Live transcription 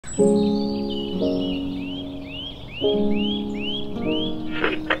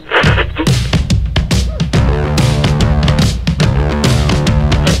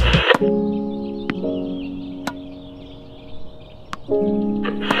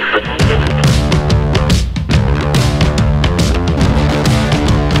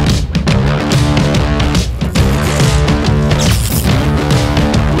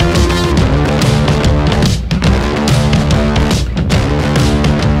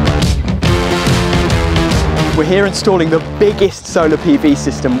We're here installing the biggest solar PV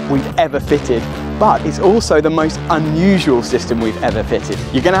system we've ever fitted, but it's also the most unusual system we've ever fitted.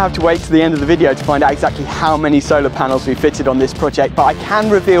 You're going to have to wait to the end of the video to find out exactly how many solar panels we fitted on this project, but I can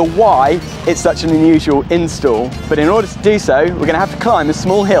reveal why it's such an unusual install. But in order to do so, we're going to have to climb a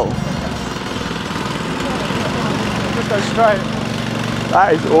small hill. Just go straight.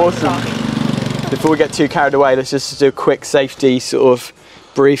 That is awesome. Before we get too carried away, let's just do a quick safety sort of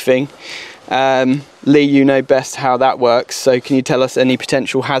briefing. Lee, you know best how that works, so can you tell us any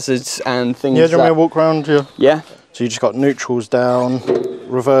potential hazards and things? Yeah, do you want me to walk around here? Yeah. So you just got neutrals down,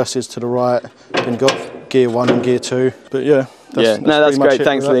 reverses to the right, then you got gear 1 and gear 2. But yeah, that's great,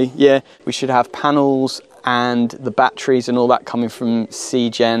 thanks Lee. Yeah, we should have panels and the batteries and all that coming from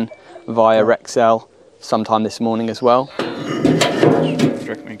CGen via Rexel sometime this morning as well. Do you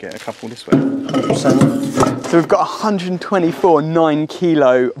reckon we get a couple this way? 100%. So we've got 124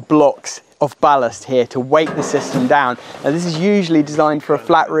 9-kilo blocks of ballast here to weight the system down. Now this is usually designed for a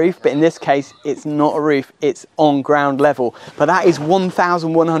flat roof, but in this case it's not a roof, it's on ground level. But that is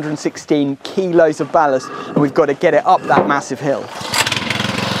 1,116 kilos of ballast, and we've got to get it up that massive hill.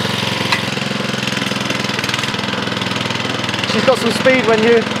 She's got some speed when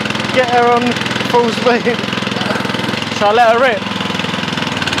you get her on full speed. Shall I let her rip?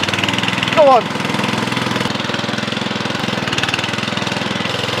 Go on.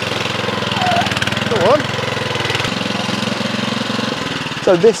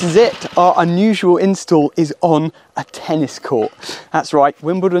 So this is it, our unusual install is on a tennis court. That's right,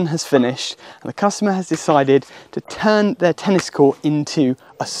 Wimbledon has finished and the customer has decided to turn their tennis court into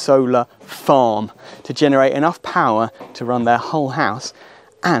a solar farm to generate enough power to run their whole house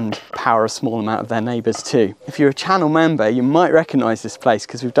and power a small amount of their neighbours too. If you're a channel member, you might recognise this place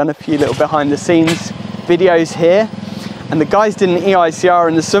because we've done a few little behind the scenes videos here. And the guys did an EICR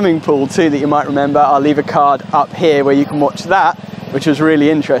in the swimming pool too that you might remember. I'll leave a card up here where you can watch that, which was really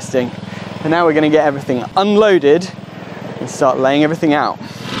interesting. And now we're going to get everything unloaded and start laying everything out.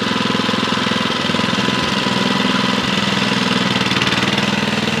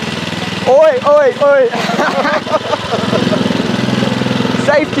 Oi, oi, oi!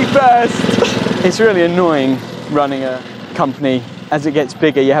 Safety first! It's really annoying running a company. As it gets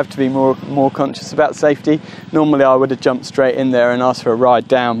bigger, you have to be more conscious about safety. Normally I would have jumped straight in there and asked for a ride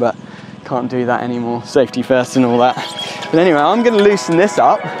down, but can't do that anymore. Safety first and all that. But anyway, I'm going to loosen this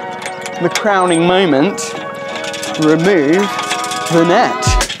up. The crowning moment, remove the net.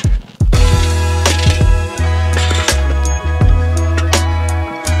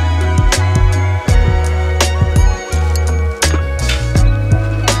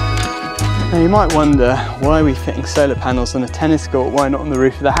 Now you might wonder, why are we fitting solar panels on a tennis court? Why not on the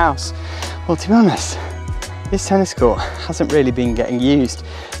roof of the house? Well, to be honest, this tennis court hasn't really been getting used.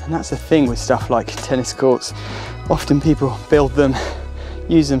 And that's the thing with stuff like tennis courts. Often people build them,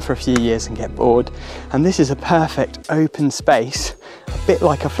 use them for a few years and get bored. And this is a perfect open space, a bit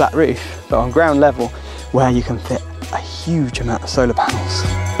like a flat roof, but on ground level, where you can fit a huge amount of solar panels.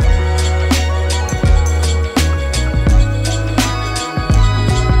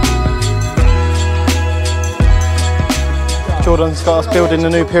 Jordan's got us building the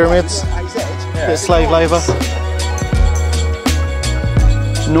new pyramids. Bit of slave labour.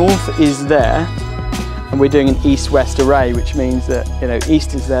 North is there, and we're doing an east-west array, which means that, you know,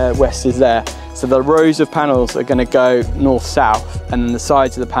 east is there, west is there. So the rows of panels are going to go north-south, and then the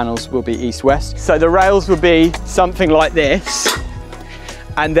sides of the panels will be east-west. So the rails will be something like this,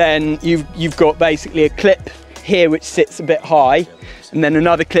 and then you've got basically a clip here which sits a bit high, and then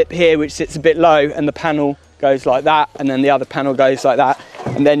another clip here which sits a bit low, and the panel goes like that, and then the other panel goes like that,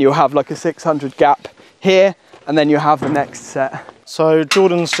 and then you'll have like a 600 gap here, and then you have the next set. So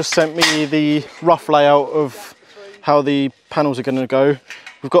Jordan's just sent me the rough layout of how the panels are going to go.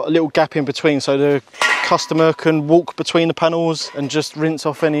 We've got a little gap in between so the customer can walk between the panels and just rinse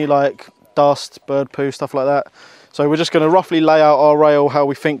off any like dust, bird poo, stuff like that. So we're just going to roughly lay out our rail how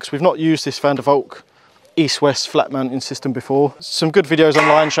we think, because we've not used this Van der Valk east-west flat mounting system before. Some good videos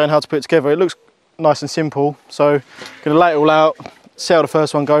online showing how to put it together. It looks nice and simple, so going to lay it all out, see how the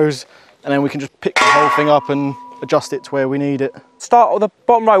first one goes, and then we can just pick the whole thing up and adjust it to where we need it. Start on the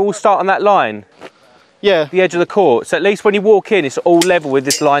bottom row, we'll start on that line. Yeah. The edge of the court. So at least when you walk in, it's all level with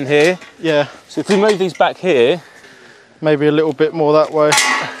this line here. Yeah. So if we move these back here. Maybe a little bit more that way.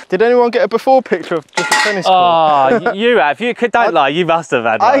 Did anyone get a before picture of just a tennis court? Oh, you have. Don't lie, you must have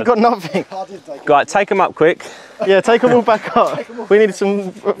had one. I ain't got nothing. Right, take them up quick. Yeah, take them all back up. We need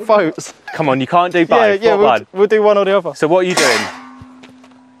some photos. Come on, you can't do both. Yeah, we'll do one or the other. So what are you doing?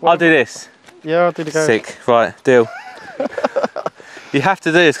 I'll do this. Yeah, I'll do the go. Sick. Right, deal. You have to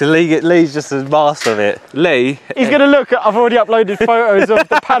do this because Lee's just a master of it. Lee. He's going to look at, I've already uploaded photos of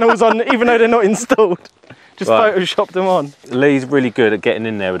the panels on, even though they're not installed. Just right. Photoshopped them on. Lee's really good at getting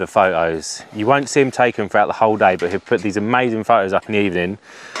in there with the photos. You won't see him take them throughout the whole day, but he'll put these amazing photos up in the evening.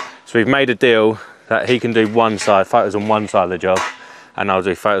 So we've made a deal that he can do one side, photos on one side of the job, and I'll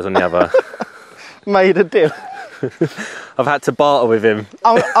do photos on the other. Made a deal. I've had to barter with him.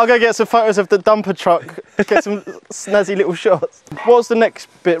 I'll go get some photos of the dumper truck, get some snazzy little shots. What's the next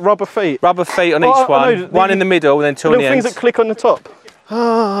bit? Rubber feet? Rubber feet on each one. One in the middle and then two on the ends. Little things that click on the top.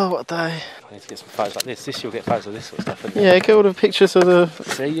 Oh, what a day. I need to get some photos like this. You'll get photos of this sort of stuff. Yeah, get all the pictures of the...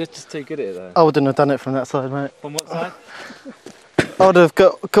 See, you're just too good at it though. I wouldn't have done it from that side, mate. From what side? I would have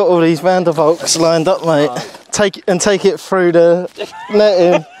got all these Vandervalks lined up, mate. Take it through the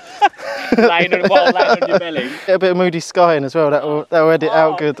netting. laying on your belly. Get a bit of moody sky in as well, that'll edit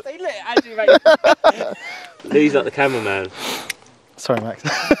out good. See, look, Andrew, mate. Lee's like the cameraman. Sorry, Max.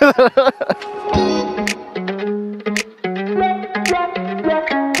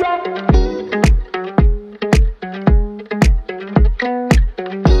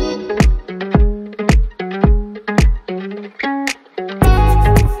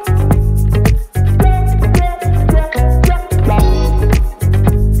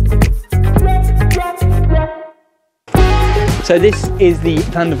 So this is the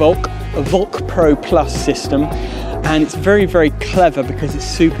Vandervalk Volk Pro Plus system, and it's very, very clever because it's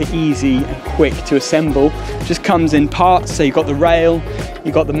super easy and quick to assemble. Just comes in parts, so you've got the rail,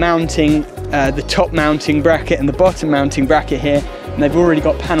 you've got the mounting, the top mounting bracket and the bottom mounting bracket here, and they've already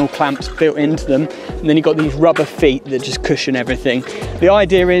got panel clamps built into them, and then you've got these rubber feet that just cushion everything. The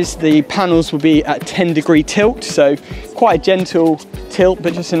idea is the panels will be at 10-degree tilt, so quite a gentle tilt,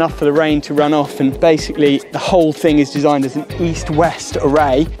 but just enough for the rain to run off, and basically the whole thing is designed as an east-west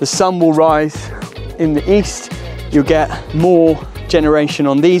array. The sun will rise in the east, you'll get more generation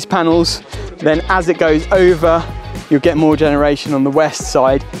on these panels, then as it goes over you'll get more generation on the west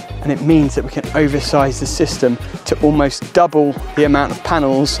side, and it means that we can oversize the system to almost double the amount of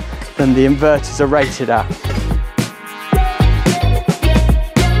panels than the inverters are rated at.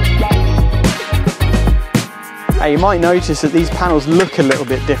 Now you might notice that these panels look a little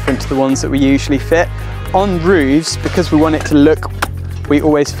bit different to the ones that we usually fit. On roofs, because we want it to look, we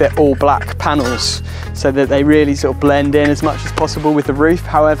always fit all black panels so that they really sort of blend in as much as possible with the roof.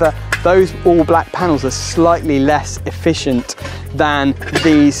 However, those all black panels are slightly less efficient than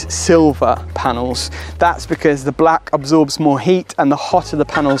these silver panels. That's because the black absorbs more heat, and the hotter the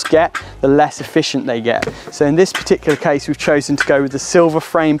panels get, the less efficient they get. So in this particular case, we've chosen to go with the silver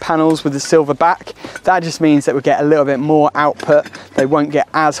frame panels with the silver back. That just means that we get a little bit more output. They won't get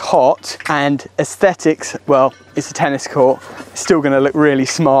as hot, and aesthetics, well, it's a tennis court. It's still gonna look really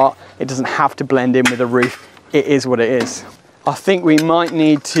smart. It doesn't have to blend in with the roof. It is what it is. I think we might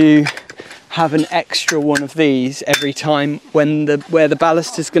need to have an extra one of these every time when where the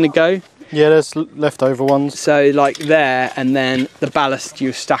ballast is going to go. Yeah, there's leftover ones. So like there, and then the ballast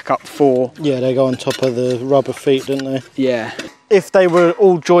you stack up for. Yeah, they go on top of the rubber feet, don't they? Yeah. If they were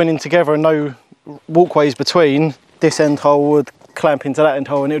all joining together and no walkways between, this end hole would clamp into that end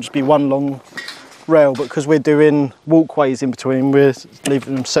hole and it would just be one long rail, but because we're doing walkways in between, we're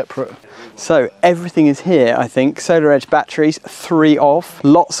leaving them separate. So everything is here, I think. Solar Edge batteries, 3 of,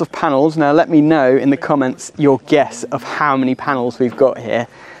 lots of panels. Now let me know in the comments your guess of how many panels we've got here.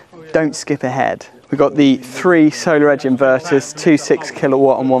 Don't skip ahead. We've got the 3 Solar Edge inverters, 2 6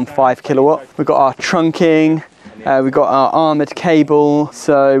 kilowatt and 1 5 kilowatt. We've got our trunking, we've got our armoured cable.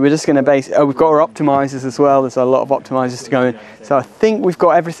 So we're just going to we've got our optimizers as well. There's a lot of optimizers to go in. So I think we've got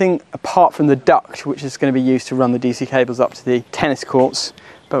everything apart from the duct, which is going to be used to run the DC cables up to the tennis courts.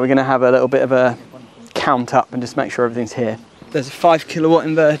 But we're going to have a little bit of a count up and just make sure everything's here. There's a 5 kilowatt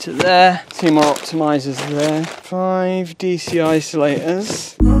inverter there, 2 more optimizers there, 5 DC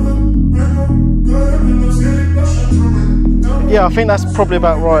isolators. Yeah, I think that's probably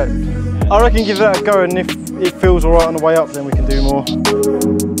about right. I reckon give that a go, and if it feels alright on the way up, then we can do more.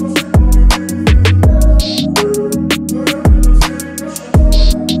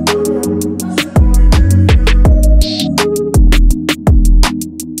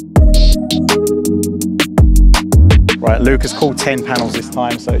 Luke has called 10 panels this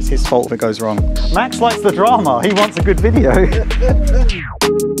time, so it's his fault if it goes wrong. Max likes the drama. He wants a good video.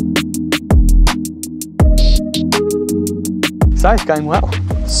 So it's going well.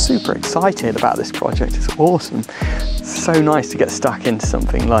 Super excited about this project. It's awesome. So nice to get stuck into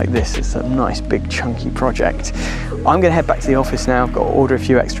something like this. It's a nice big chunky project. I'm going to head back to the office now. I've got to order a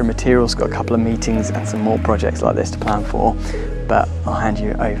few extra materials, got a couple of meetings and some more projects like this to plan for. But I'll hand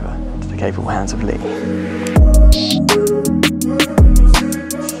you over to the capable hands of Lee.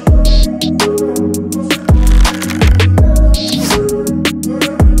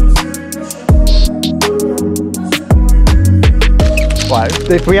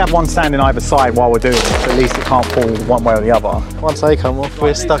 Right, if we have one standing either side while we're doing this, at least it can't fall one way or the other. Once they come off,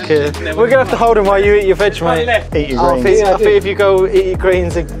 we're stuck here. We're gonna have to hold them while you eat your veg, mate. Eat your greens. I think if you go eat your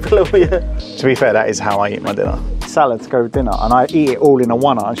greens and blow you. To be fair, that is how I eat my dinner. Salad to go with dinner, and I eat it all in a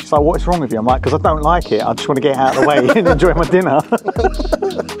one. And she's like, "What's wrong with you?" I'm like, "Because I don't like it. I just want to get it out of the way and enjoy my dinner."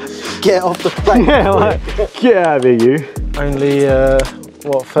 Get off the plate. Yeah, like, get out of here, you. Only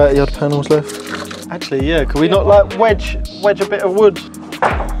what, 30 odd panels left? Actually, yeah. Could we not like wedge a bit of wood?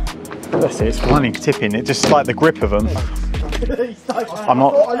 That's it. It's running, tipping. It's just like the grip of them. I'm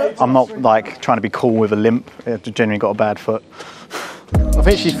not like trying to be cool with a limp. I've genuinely got a bad foot. I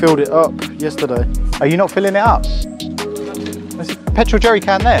think she filled it up yesterday. Are you not filling it up? There's a petrol jerry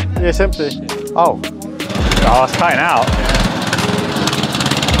can there. Yeah, it's empty. Oh, it's cutting out.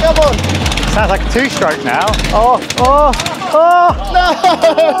 Come on. Sounds like a two-stroke now. No!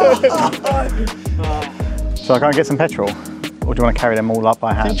 So I go and get some petrol, or do you want to carry them all up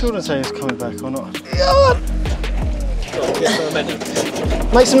by hand? I think Jordan saying it's coming back or not.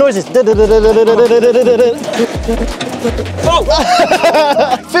 Make some noises. Oh!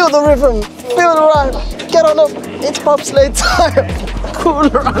 Feel the rhythm, feel the rhyme. Get on up, it's bobsleigh time. Cool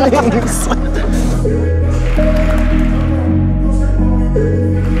runnings.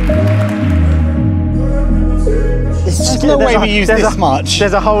 There's no way we use this much.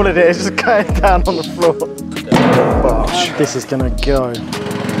 There's a hole in it, it's just going down on the floor. Gosh, this is gonna go.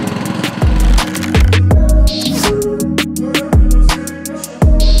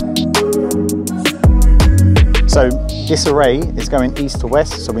 So this array is going east to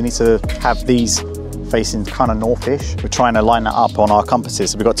west, so we need to have these facing kind of northish. We're trying to line that up on our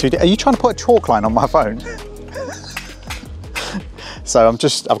compasses. So we've got two. Are you trying to put a chalk line on my phone? So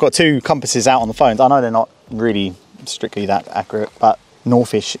I've got two compasses out on the phones. I know they're not really strictly that accurate, but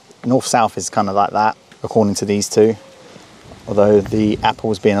north-south is kind of like that, according to these two. Although the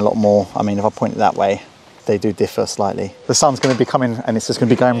apples being a lot more, I mean, if I point it that way, they do differ slightly. The sun's going to be coming, and it's just going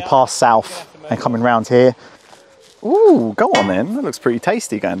to be going past south and coming round here. Ooh, go on then. That looks pretty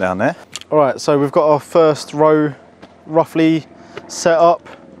tasty going down there. All right, so we've got our first row roughly set up.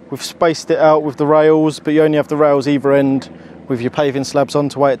 We've spaced it out with the rails, but you only have the rails either end with your paving slabs on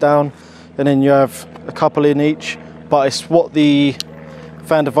to weigh it down. And then you have a couple in each, but it's what the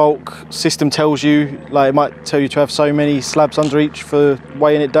Van der Valk system tells you. Like, it might tell you to have so many slabs under each for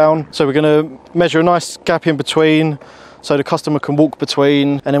weighing it down. So we're gonna measure a nice gap in between so the customer can walk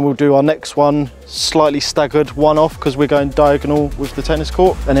between, and then we'll do our next one slightly staggered, one off, because we're going diagonal with the tennis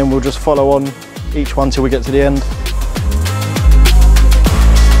court, and then we'll just follow on each one till we get to the end.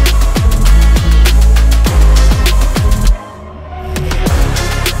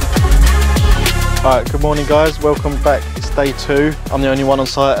 Alright, good morning guys, welcome back. It's day 2. I'm the only one on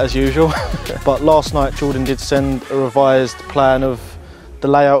site as usual. But last night Jordan did send a revised plan of the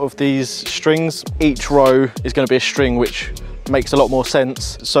layout of these strings. Each row is going to be a string, which makes a lot more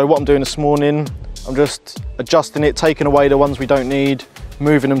sense. So what I'm doing this morning, I'm just adjusting it, taking away the ones we don't need,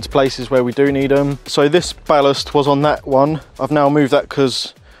 moving them to places where we do need them. So this ballast was on that one. I've now moved that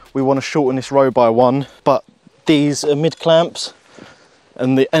because we want to shorten this row by 1. But these are mid clamps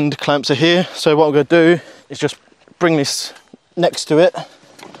and the end clamps are here. So what I'm going to do is just bring this next to it.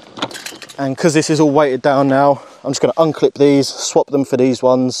 And because this is all weighted down now, I'm just going to unclip these, swap them for these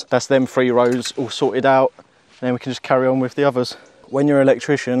ones. That's them 3 rows all sorted out. And then we can just carry on with the others. When you're an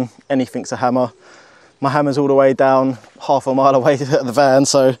electrician, anything's a hammer. My hammer's all the way down, half a mile away at the van,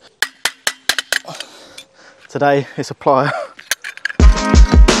 so today it's a plier.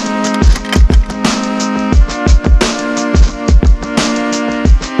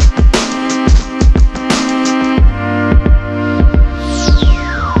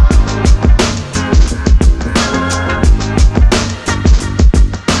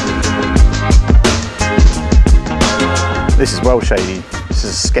 This is well shady. This is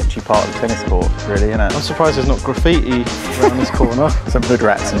a sketchy part of the tennis court, really, isn't it? I'm surprised there's not graffiti around this corner. Some hood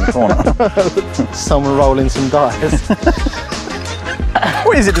rats in the corner. Someone rolling some dice.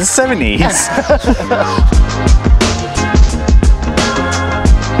 What is it, the 70s?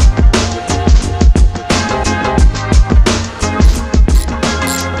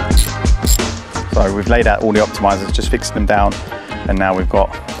 we've laid out all the optimizers, just fixed them down, and now we've got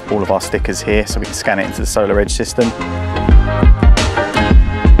all of our stickers here so we can scan it into the Solar Edge system.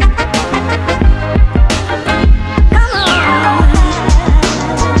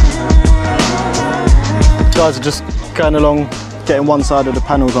 Guys are just going along, getting one side of the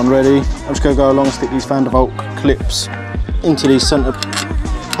panels on ready. I'm just going to go along and stick these Vandervolt clips into these centre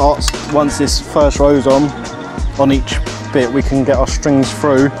parts. Once this first row's on each bit, we can get our strings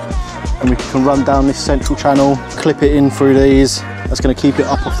through and we can run down this central channel, clip it in through these. That's going to keep it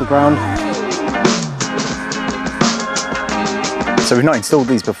up off the ground. So we've not installed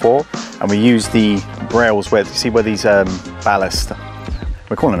these before, and we use the rails where, you see where these ballast,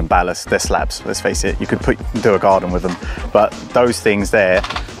 we're calling them ballast, they're slabs, let's face it. You could do a garden with them, but those things there,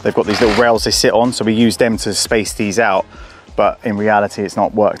 they've got these little rails they sit on, so we use them to space these out, but in reality it's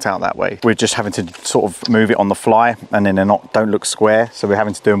not worked out that way. We're just having to sort of move it on the fly, and then don't look square, so we're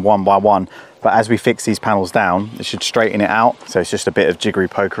having to do them one by one. But as we fix these panels down, it should straighten it out, so it's just a bit of jiggery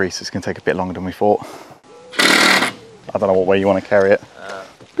pokery, so it's going to take a bit longer than we thought. I don't know what way you want to carry it.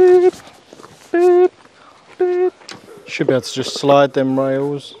 Beep, beep, beep. Should be able to just slide them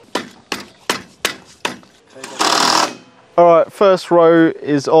rails. Alright, first row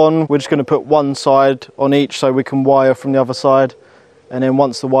is on. We're just going to put one side on each so we can wire from the other side. And then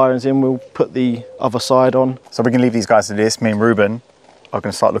once the wiring's in, we'll put the other side on. So we can leave these guys to this. Me and Ruben are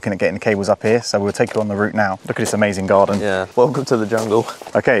going to start looking at getting the cables up here. So we'll take you on the route now. Look at this amazing garden. Yeah, welcome to the jungle.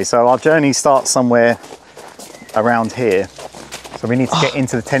 Okay, so our journey starts somewhere around here. So we need to get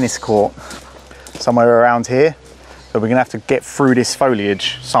into the tennis court somewhere around here. So we're going to have to get through this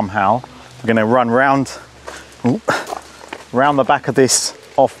foliage somehow. We're going to run round the back of this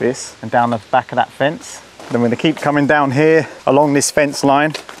office and down the back of that fence. Then we're going to keep coming down here along this fence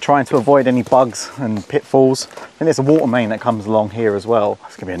line, trying to avoid any bugs and pitfalls. And there's a water main that comes along here as well.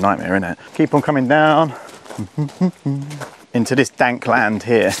 It's going to be a nightmare, isn't it? Keep on coming down into this dank land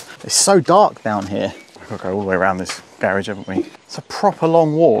here. It's so dark down here. We've got to go all the way around this garage, haven't we? It's a proper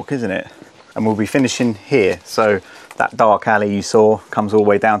long walk, isn't it? And we'll be finishing here. So that dark alley you saw comes all the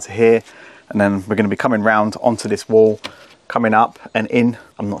way down to here. And then we're going to be coming round onto this wall, coming up and in.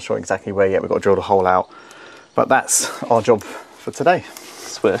 I'm not sure exactly where yet. We've got to drill the hole out. But that's our job for today.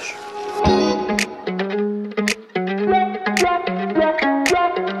 Swish.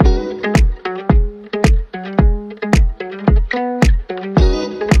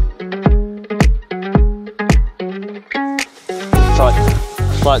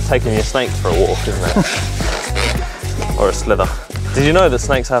 It's like taking your snake for a walk, isn't it? Or a slither. Did you know that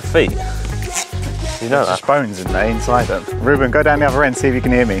snakes have feet? Did you know that? There's bones in there inside them. Ruben, go down the other end, see if you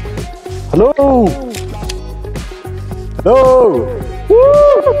can hear me. Hello! Hello!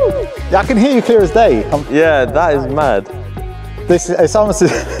 Woo! Yeah, I can hear you clear as day. Yeah, that is mad. This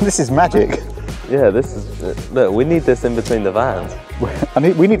is magic. Yeah, this is, look, we need this in between the vans.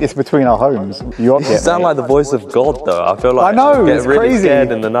 We need this between our homes. You sound like the voice of God though. I feel like I know, I get it's really crazy.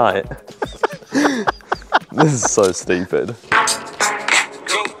 scared in the night. This is so stupid.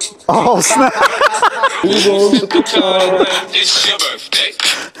 Oh snap!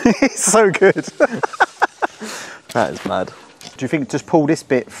 It's so good. That is mad. Do you think just pull this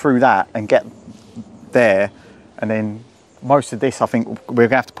bit through that and get there, and then most of this I think we're going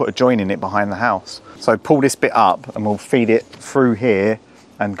to have to put a joint in it behind the house. So pull this bit up and we'll feed it through here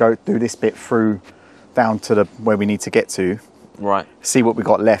and go do this bit through down to where we need to get to. Right. See what we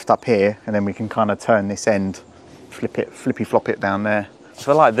got left up here, and then we can kind of turn this end, flippy flop it down there. I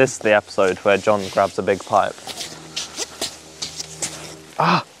feel like this is the episode where John grabs a big pipe.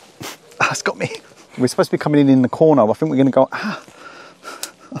 It's got me. We're supposed to be coming in the corner. I think we're going to go,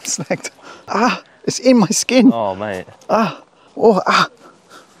 I'm snagged. It's in my skin. Oh, mate.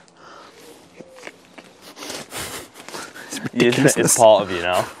 It's part of you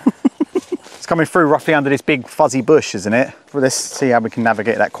now. It's coming through roughly under this big fuzzy bush, isn't it? Well, let's see how we can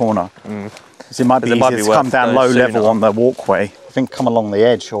navigate that corner. It might be easier to come down low level on the walkway. I think come along the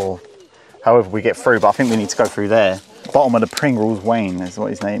edge or however we get through, but I think we need to go through there. Bottom of the Pringles, Wayne is what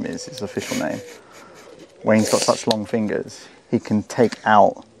his name is, his official name. Wayne's got such long fingers, he can take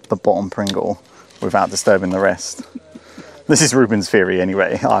out the bottom Pringle without disturbing the rest. This is Ruben's theory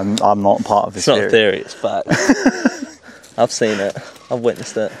anyway. I'm not part of this theory. It's not a theory, it's fact. I've seen it, I've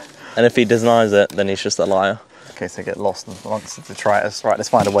witnessed it. And if he denies it, then he's just a liar. Okay, so get lost and wants to try us. Right, let's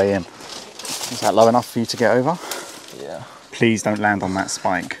find a way in. Is that low enough for you to get over? Yeah. Please don't land on that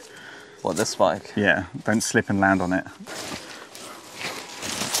spike. What, this spike? Yeah, don't slip and land on it.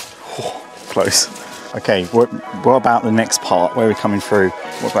 Close. Okay, what about the next part? Where are we coming through?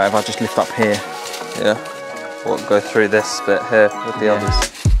 What about if I just lift up here? Yeah. What, go through this bit here with the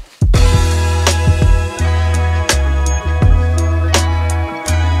others?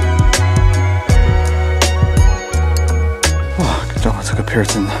 I took a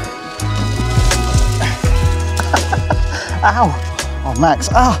Puritan. Ow! Oh, Max,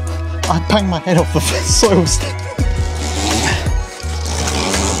 I banged my head off the soil step.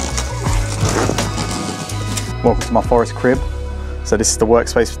 Welcome to my forest crib. So this is the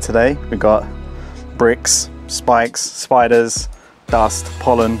workspace for today. We've got bricks, spikes, spiders, dust,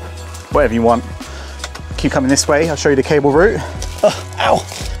 pollen, whatever you want. Keep coming this way, I'll show you the cable route. Oh,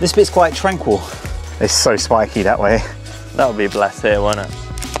 ow! This bit's quite tranquil. It's so spiky that way. That would be blessed here, won't it?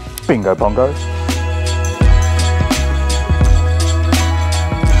 Bingo bongo.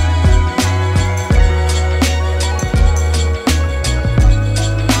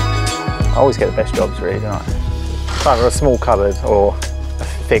 I always get the best jobs really, don't I? It's either a small cupboard or a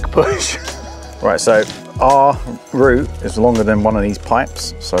thick bush. Right, so our route is longer than one of these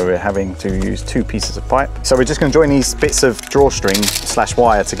pipes, so we're having to use 2 pieces of pipe. So we're just going to join these bits of drawstring /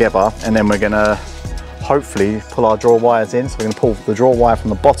 wire together, and then we're going to hopefully pull our draw wires in. So we're going to pull the draw wire from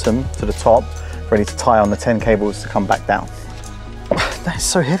the bottom to the top, ready to tie on the 10 cables to come back down. That is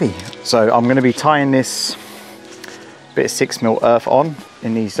so heavy. So I'm going to be tying this bit of 6mm earth on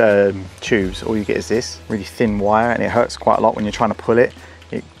in these tubes. All you get is this really thin wire, and it hurts quite a lot when you're trying to pull it.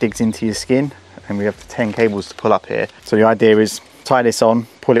 It digs into your skin, and we have 10 cables to pull up here. So the idea is tie this on,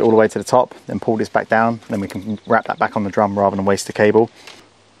 pull it all the way to the top, then pull this back down, then we can wrap that back on the drum rather than waste the cable.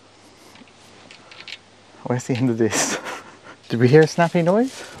 Where's the end of this? Did we hear a snappy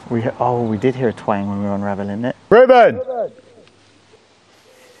noise? Oh, we did hear a twang when we were unraveling it. Ruben!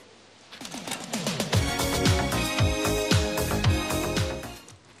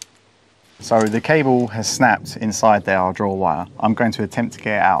 So the cable has snapped inside there, our draw wire. I'm going to attempt to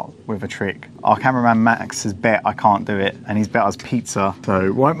get it out with a trick. Our cameraman Max has bet I can't do it, and he's bet us pizza.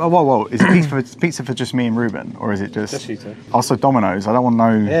 So, whoa, is it pizza for just me and Ruben, or is it just you two? Also Domino's, I don't want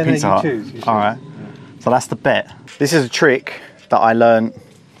no pizza. No, you choose. All right, so that's the bet. This is a trick that I learned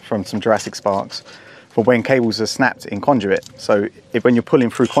from some Jurassic Sparks for when cables are snapped in conduit. So when you're pulling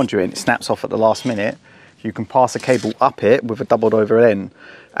through conduit and it snaps off at the last minute, you can pass a cable up it with a doubled over end.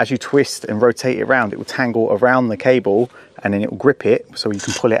 As you twist and rotate it around, it will tangle around the cable, and then it will grip it so you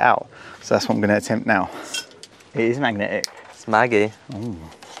can pull it out. So that's what I'm going to attempt now. It is magnetic. It's Maggie. Ooh.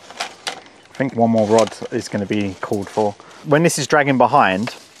 I think one more rod is going to be called for. When this is dragging behind,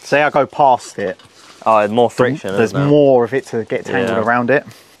 say I go past it. Oh, more friction. There's more of it to get tangled around it.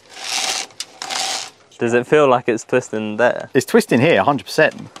 Does it feel like it's twisting there? It's twisting here,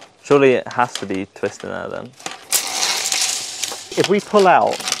 100%. Surely it has to be twisting there then. If we pull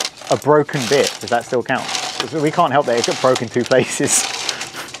out a broken bit, does that still count? We can't help that, it's got broken 2 places.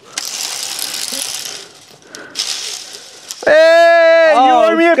 Hey, you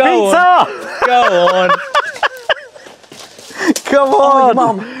owe me a pizza! Go on. Come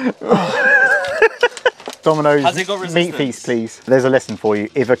on! Oh, Domino's Has it got resistance? meat feast, please. There's a lesson for you.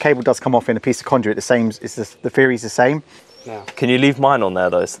 If a cable does come off in a piece of conduit, the theory's the same. No. Can you leave mine on there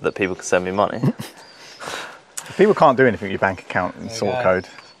though, so that people can send me money? People can't do anything with your bank account and sort code.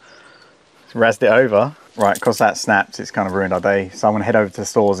 Razzed it over. Right, because that snapped, it's kind of ruined our day. So I'm going to head over to the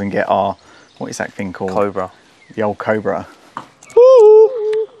stores and get our, what is that thing called? Cobra. The old Cobra.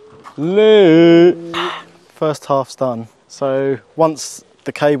 First half's done. So once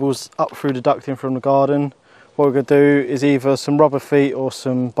the cable's up through the ducting from the garden, what we're going to do is either some rubber feet or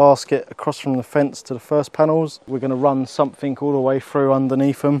some basket across from the fence to the first panels. We're going to run something all the way through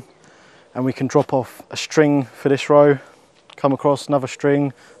underneath them, and we can drop off a string for this row, come across another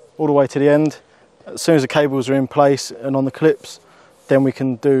string all the way to the end. As soon as the cables are in place and on the clips, then we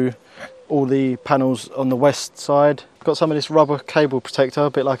can do all the panels on the west side. Got some of this rubber cable protector, a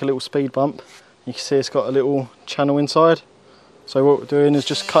bit like a little speed bump. You can see it's got a little channel inside. So what we're doing is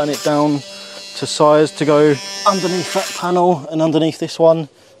just cutting it down to size to go underneath that panel and underneath this one,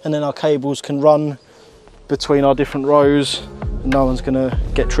 and then our cables can run between our different rows and no one's going to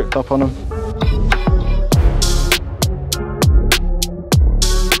get tripped up on them.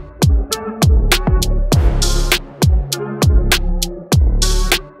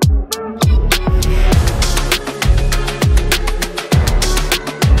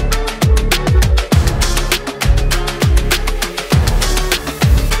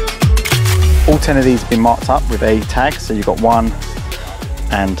 All 10 of these have been marked up with a tag, so you've got 1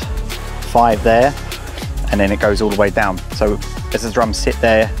 and 5 there, and then it goes all the way down. So as the drums sit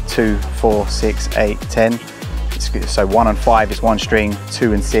there, 2, 4, 6, 8, 10. So 1 and 5 is 1 string,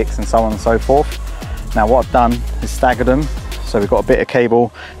 2 and 6, and so on and so forth. Now what I've done is staggered them. So we've got a bit of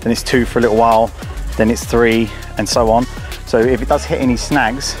cable, then it's 2 for a little while, then it's 3, and so on. So if it does hit any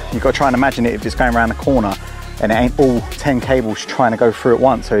snags, you've got to try and imagine it if it's going around the corner, and it ain't all 10 cables trying to go through at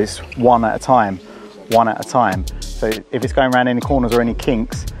once, so it's 1 at a time. one at a time. So if it's going around any corners or any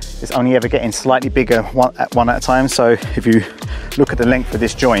kinks, it's only ever getting slightly bigger one at a time. So if you look at the length of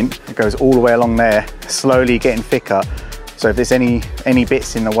this joint, it goes all the way along there, slowly getting thicker. So if there's any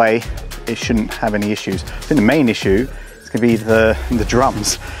bits in the way, it shouldn't have any issues. I think the main issue is going to be the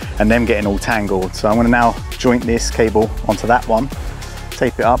drums and them getting all tangled. So I'm going to now joint this cable onto that one,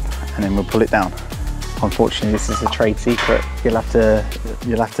 tape it up, and then we'll pull it down. Unfortunately, this is a trade secret. You'll have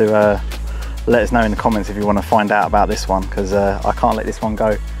to let us know in the comments if you want to find out about this one, because I can't let this one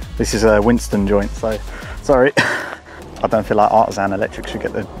go. This is a Winston joint, so sorry. I don't feel like Artisan Electrics should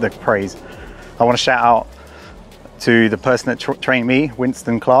get the praise. I want to shout out to the person that trained me,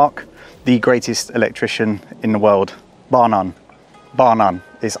 Winston Clark, the greatest electrician in the world, bar none. Bar none.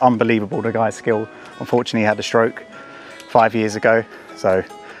 It's unbelievable, the guy's skill. Unfortunately, he had a stroke 5 years ago, so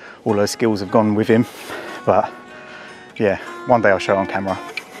all those skills have gone with him. But yeah, one day I'll show on camera.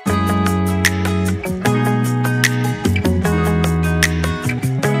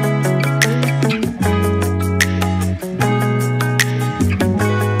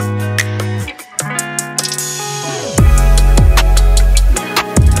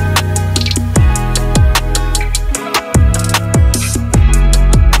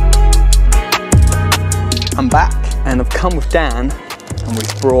 I'm back and I've come with Dan and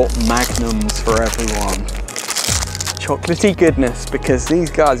we've brought magnums for everyone. Chocolatey goodness, because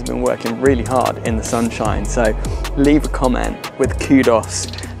these guys have been working really hard in the sunshine. So leave a comment with kudos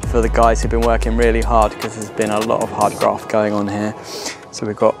for the guys who've been working really hard, because there's been a lot of hard graft going on here. So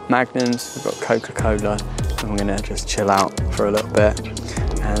we've got magnums, we've got Coca-Cola, and we're gonna just chill out for a little bit.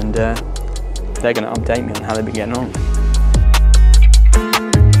 And they're gonna update me on how they've been getting on.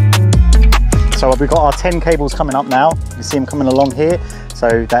 So we've got our 10 cables coming up now. You see them coming along here.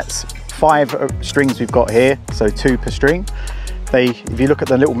 So that's 5 strings we've got here, so 2 per string. If you look at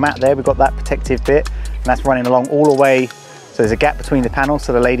the little mat there, we've got that protective bit, and that's running along all the way. So there's a gap between the panels,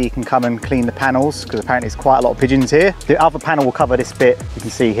 so the lady can come and clean the panels, because apparently there's quite a lot of pigeons here. The other panel will cover this bit, you can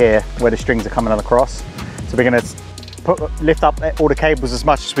see here, where the strings are coming across. So we're gonna lift up all the cables as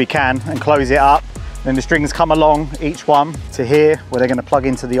much as we can and close it up. Then the strings come along, each one to here, where they're gonna plug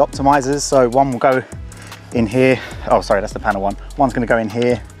into the optimizers. So one will go in here. Oh, sorry, that's the panel one. One's gonna go in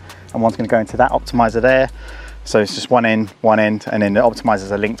here, and one's gonna go into that optimizer there. So it's just one end, and then the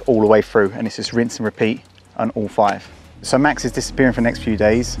optimizers are linked all the way through, and it's just rinse and repeat on all 5. So Max is disappearing for the next few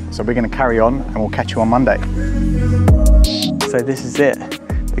days, so we're gonna carry on, and we'll catch you on Monday. So this is it.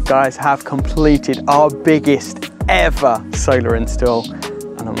 The guys have completed our biggest ever solar install.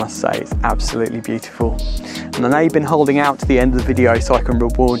 And I must say, it's absolutely beautiful. And I know you've been holding out to the end of the video, so I can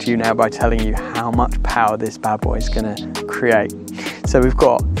reward you now by telling you how much power this bad boy is gonna create. So we've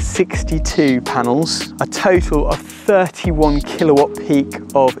got 62 panels, a total of 31 kilowatt peak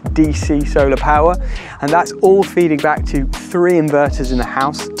of DC solar power, and that's all feeding back to 3 inverters in the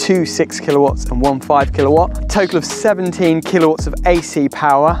house, 2 6 kilowatts and 1 5 kilowatt, a total of 17 kilowatts of AC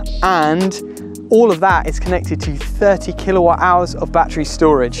power, and all of that is connected to 30 kilowatt hours of battery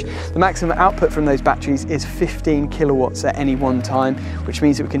storage. The maximum output from those batteries is 15 kilowatts at any one time, which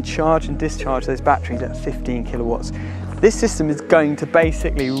means that we can charge and discharge those batteries at 15 kilowatts. This system is going to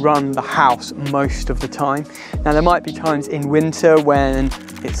basically run the house most of the time. Now there might be times in winter when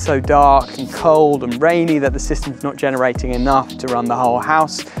it's so dark and cold and rainy that the system's not generating enough to run the whole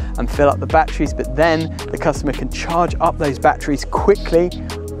house and fill up the batteries, but then the customer can charge up those batteries quickly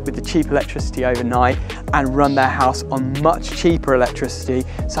with the cheap electricity overnight and run their house on much cheaper electricity.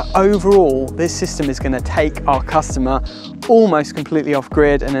 So overall, this system is going to take our customer almost completely off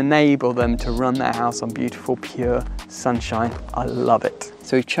grid and enable them to run their house on beautiful, pure sunshine. I love it.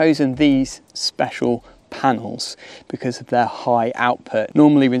 So we've chosen these special panels because of their high output.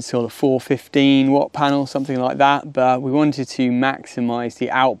 Normally we install a 415 watt panel, something like that, but we wanted to maximize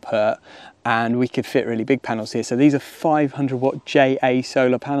the output and we could fit really big panels here. So these are 500 watt JA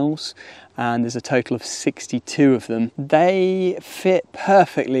solar panels, and there's a total of 62 of them. They fit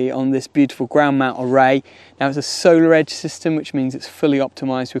perfectly on this beautiful ground mount array. Now it's a solar edge system, which means it's fully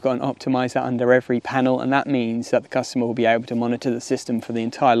optimized. We've got an optimizer under every panel, and that means that the customer will be able to monitor the system for the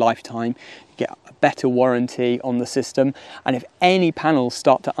entire lifetime, get a better warranty on the system, and if any panels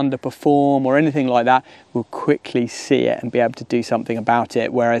start to underperform or anything like that, we'll quickly see it and be able to do something about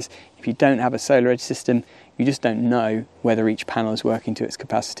it. Whereas if you don't have a solar edge system, you just don't know whether each panel is working to its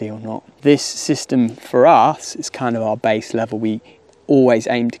capacity or not. This system for us is kind of our base level. We always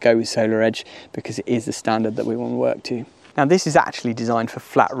aim to go with solar edge because it is the standard that we want to work to. Now this is actually designed for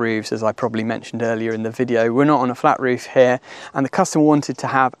flat roofs, as I probably mentioned earlier in the video. We're not on a flat roof here, and the customer wanted to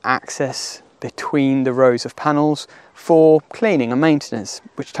have access between the rows of panels for cleaning and maintenance,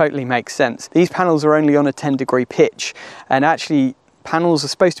 which totally makes sense. These panels are only on a 10-degree pitch, and actually panels are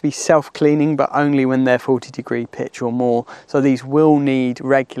supposed to be self-cleaning, but only when they're 40-degree pitch or more. So these will need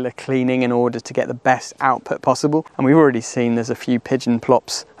regular cleaning in order to get the best output possible. And we've already seen there's a few pigeon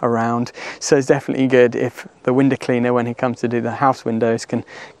plops around. So it's definitely good if the window cleaner, when he comes to do the house windows, can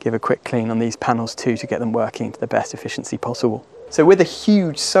give a quick clean on these panels too, to get them working to the best efficiency possible. So with a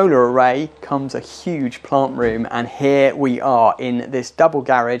huge solar array comes a huge plant room, and here we are in this double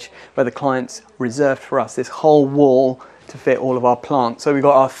garage where the client's reserved for us this whole wall to fit all of our plants. So we've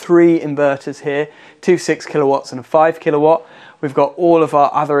got our 3 inverters here, 2 6 kilowatts and a 5 kilowatt. We've got all of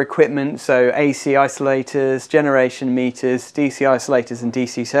our other equipment, so AC isolators, generation meters, DC isolators and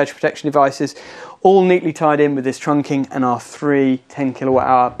DC surge protection devices, all neatly tied in with this trunking, and our 3 10 kilowatt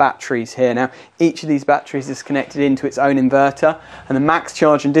hour batteries here. Now, each of these batteries is connected into its own inverter, and the max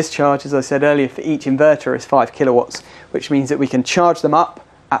charge and discharge, as I said earlier, for each inverter is 5 kilowatts, which means that we can charge them up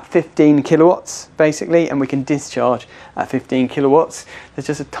at 15 kilowatts basically, and we can discharge at 15 kilowatts. There's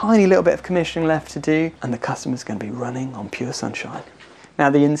just a tiny little bit of commissioning left to do, and the customer's going to be running on pure sunshine. Now,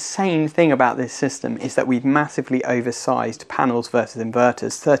 the insane thing about this system is that we've massively oversized panels versus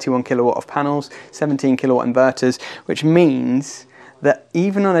inverters. 31 kilowatt of panels, 17 kilowatt inverters, which means that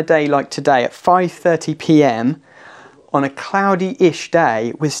even on a day like today at 5:30 p.m, on a cloudy-ish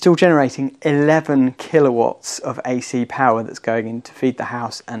day, we're still generating 11 kilowatts of AC power that's going in to feed the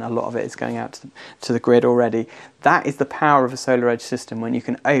house, and a lot of it is going out to the grid already. That is the power of a solar edge system, when you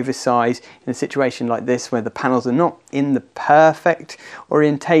can oversize in a situation like this where the panels are not in the perfect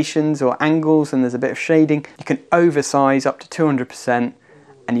orientations or angles and there's a bit of shading. You can oversize up to 200%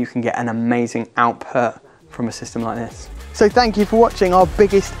 and you can get an amazing output from a system like this. So thank you for watching our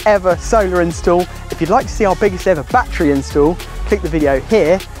biggest ever solar install. If you'd like to see our biggest ever battery install, click the video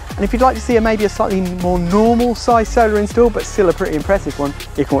here. And if you'd like to see maybe a slightly more normal size solar install, but still a pretty impressive one,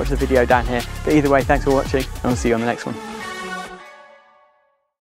 you can watch the video down here. But either way, thanks for watching, and I'll see you on the next one.